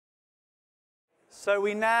So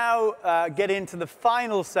we now get into the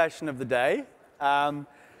final session of the day. And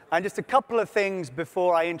just a couple of things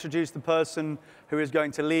before I introduce the person who is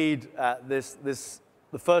going to lead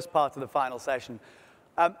the first part of the final session.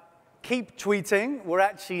 Keep tweeting. We're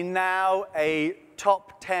actually now a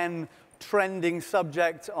top 10 trending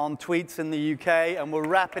subject on tweets in the UK, and we're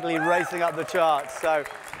rapidly racing up the charts.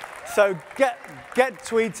 So get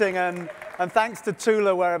tweeting, and thanks to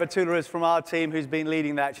Tula, wherever Tula is from our team, who's been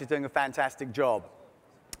leading that. She's doing a fantastic job.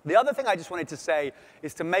 The other thing I just wanted to say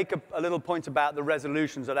is to make a little point about the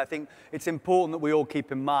resolutions that I think it's important that we all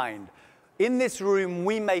keep in mind. In this room,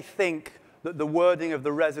 we may think that the wording of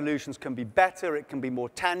the resolutions can be better, it can be more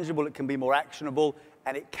tangible, it can be more actionable,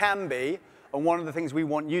 and it can be. And one of the things we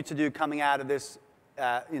want you to do coming out of this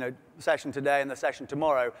session today and the session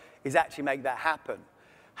tomorrow is actually make that happen.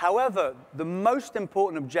 However, the most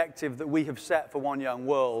important objective that we have set for One Young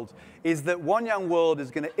World is that One Young World is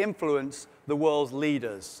going to influence the world's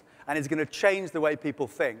leaders and is going to change the way people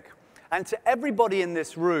think. And to everybody in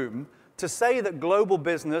this room, to say that global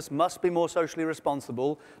business must be more socially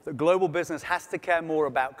responsible, that global business has to care more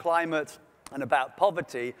about climate and about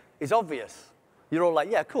poverty is obvious. You're all like,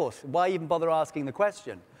 yeah, of course. Why even bother asking the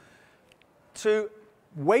question? To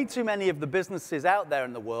way too many of the businesses out there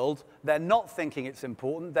in the world, they're not thinking it's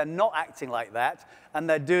important, they're not acting like that, and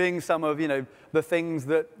they're doing some of the things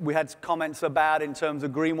that we had comments about in terms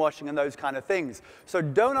of greenwashing and those kind of things. So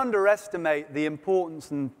don't underestimate the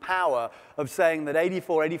importance and power of saying that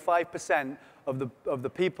 85% of the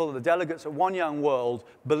people, the delegates at One Young World,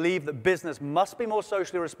 believe that business must be more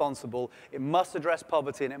socially responsible, it must address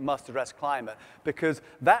poverty, and it must address climate, because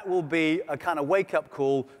that will be a kind of wake-up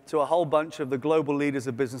call to a whole bunch of the global leaders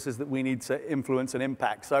of businesses that we need to influence and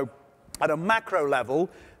impact. So at a macro level,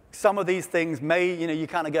 some of these things may, you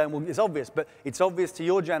kind of go, well, it's obvious, but it's obvious to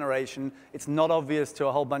your generation. It's not obvious to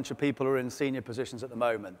a whole bunch of people who are in senior positions at the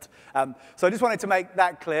moment. So I just wanted to make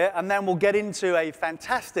that clear, and then we'll get into a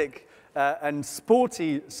fantastic and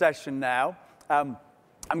sporty session now. I'm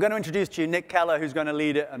going to introduce to you Nick Keller, who's going to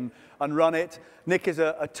lead it and run it. Nick is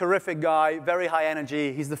a terrific guy, very high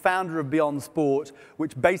energy. He's the founder of Beyond Sport,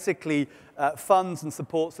 which basically funds and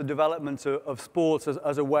supports the development of sports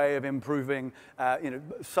as a way of improving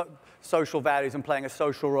social values and playing a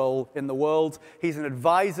social role in the world. He's an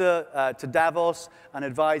advisor to Davos and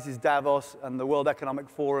advises Davos and the World Economic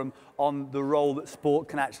Forum on the role that sport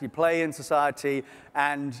can actually play in society.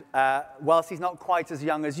 And whilst he's not quite as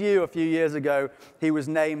young as you, a few years ago, he was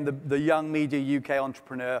named the Young Media UK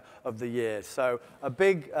Entrepreneur of the Year. So a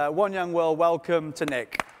big One Young World welcome to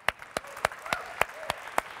Nick.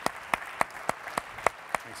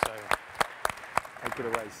 Thanks, David. Take it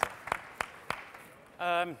away,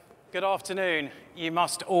 sir. Good afternoon. You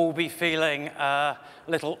must all be feeling a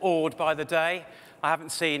little awed by the day. I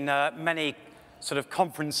haven't seen many sort of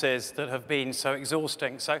conferences that have been so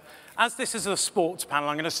exhausting. So as this is a sports panel,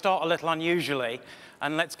 I'm going to start a little unusually,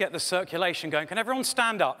 and let's get the circulation going. Can everyone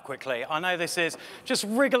stand up quickly? I know this is, just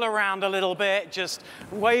wriggle around a little bit, just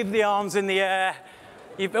wave the arms in the air.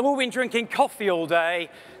 You've all been drinking coffee all day,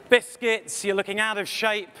 biscuits, you're looking out of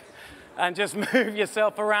shape, and just move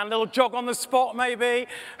yourself around, a little jog on the spot maybe.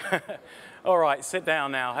 All right, sit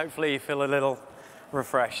down now. Hopefully you feel a little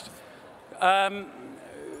refreshed. I'm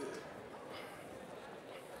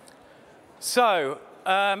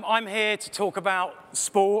here to talk about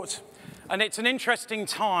sport, and it's an interesting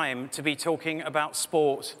time to be talking about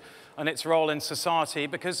sport and its role in society,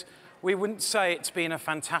 because we wouldn't say it's been a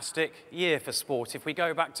fantastic year for sport. If we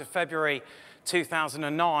go back to February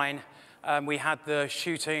 2009, we had the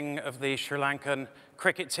shooting of the Sri Lankan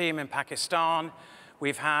cricket team in Pakistan.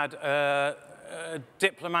 We've had a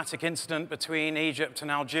diplomatic incident between Egypt and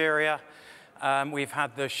Algeria. We've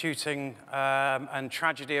had the shooting and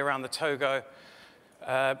tragedy around the Togo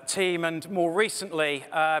team, and more recently,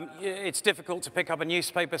 it's difficult to pick up a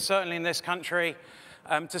newspaper, certainly in this country,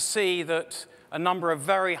 to see that a number of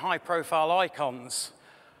very high-profile icons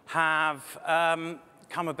have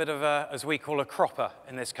come a bit of a, as we call, a cropper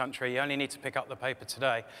in this country. You only need to pick up the paper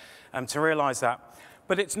today to realize that.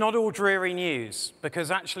 But it's not all dreary news,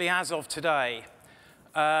 because actually, as of today,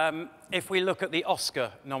 if we look at the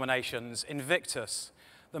Oscar nominations, Invictus,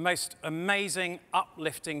 the most amazing,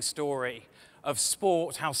 uplifting story of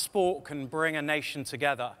sport, how sport can bring a nation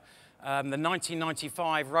together. The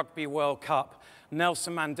 1995 Rugby World Cup,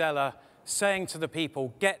 Nelson Mandela saying to the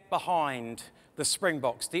people, get behind the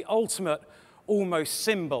Springboks, the ultimate almost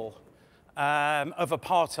symbol of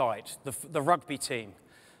apartheid, the rugby team,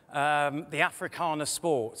 the Afrikaner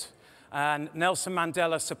sport, and Nelson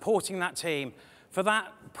Mandela supporting that team for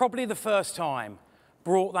that, probably the first time,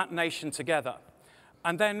 brought that nation together.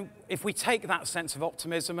 And then if we take that sense of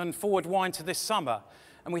optimism and forward wind to this summer,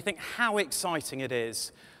 and we think how exciting it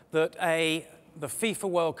is that the FIFA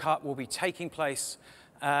World Cup will be taking place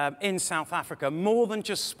in South Africa, more than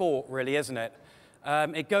just sport, really, isn't it?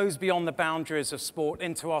 It goes beyond the boundaries of sport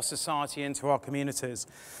into our society, into our communities.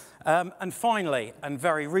 And finally, and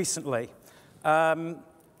very recently,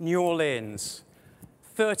 New Orleans,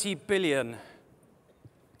 30 billion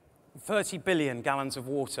gallons of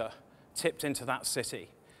water tipped into that city,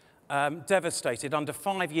 devastated under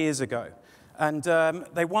 5 years ago. And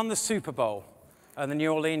they won the Super Bowl, and the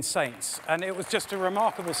New Orleans Saints, and it was just a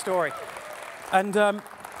remarkable story. And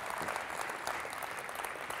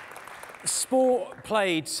sport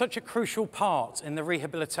played such a crucial part in the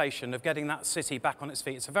rehabilitation of getting that city back on its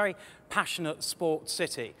feet. It's a very passionate sports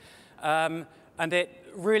city. And it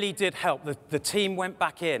really did help. The team went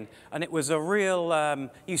back in, and it was a real,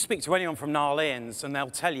 you speak to anyone from New Orleans, and they'll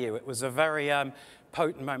tell you it was a very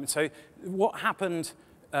potent moment. So what happened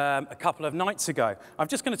a couple of nights ago, I'm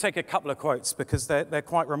just going to take a couple of quotes because they're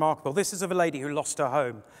quite remarkable. This is of a lady who lost her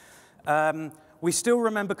home. We still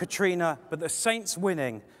remember Katrina, but the Saints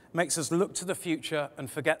winning makes us look to the future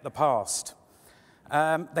and forget the past.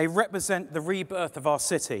 They represent the rebirth of our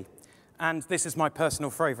city. And this is my personal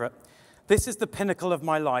favorite. This is the pinnacle of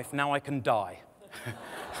my life, now I can die.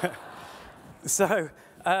 So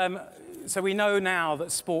we know now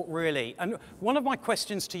that sport really, and one of my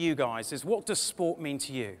questions to you guys is, what does sport mean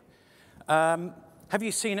to you? Have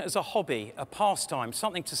you seen it as a hobby, a pastime,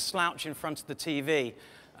 something to slouch in front of the TV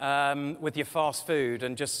with your fast food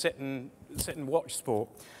and just sit and watch sport?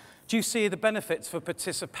 Do you see the benefits for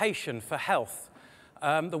participation, for health?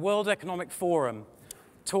 The World Economic Forum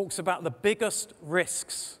talks about the biggest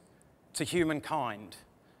risks to humankind.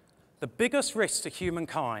 The biggest risk to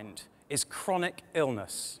humankind is chronic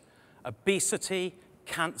illness, obesity,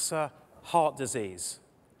 cancer, heart disease.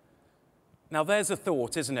 Now there's a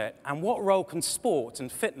thought, isn't it? And what role can sport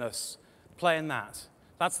and fitness play in that?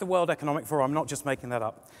 That's the World Economic Forum, I'm not just making that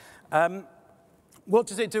up. What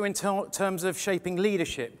does it do in terms of shaping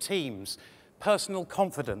leadership, teams, personal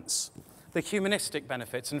confidence, the humanistic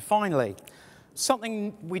benefits? And finally,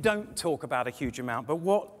 something we don't talk about a huge amount, but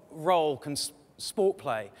what role can sport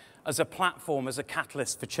play as a platform, as a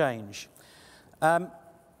catalyst for change?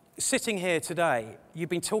 Sitting here today, you've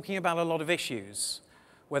been talking about a lot of issues,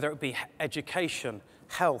 whether it be education,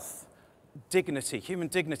 health, dignity, human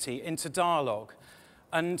dignity, into dialogue.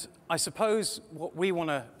 And I suppose what we want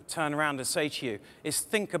to turn around and say to you is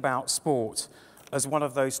think about sport as one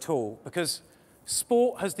of those tools, because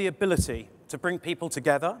sport has the ability to bring people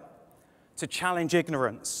together, to challenge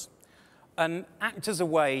ignorance, and act as a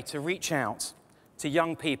way to reach out to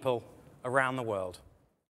young people around the world.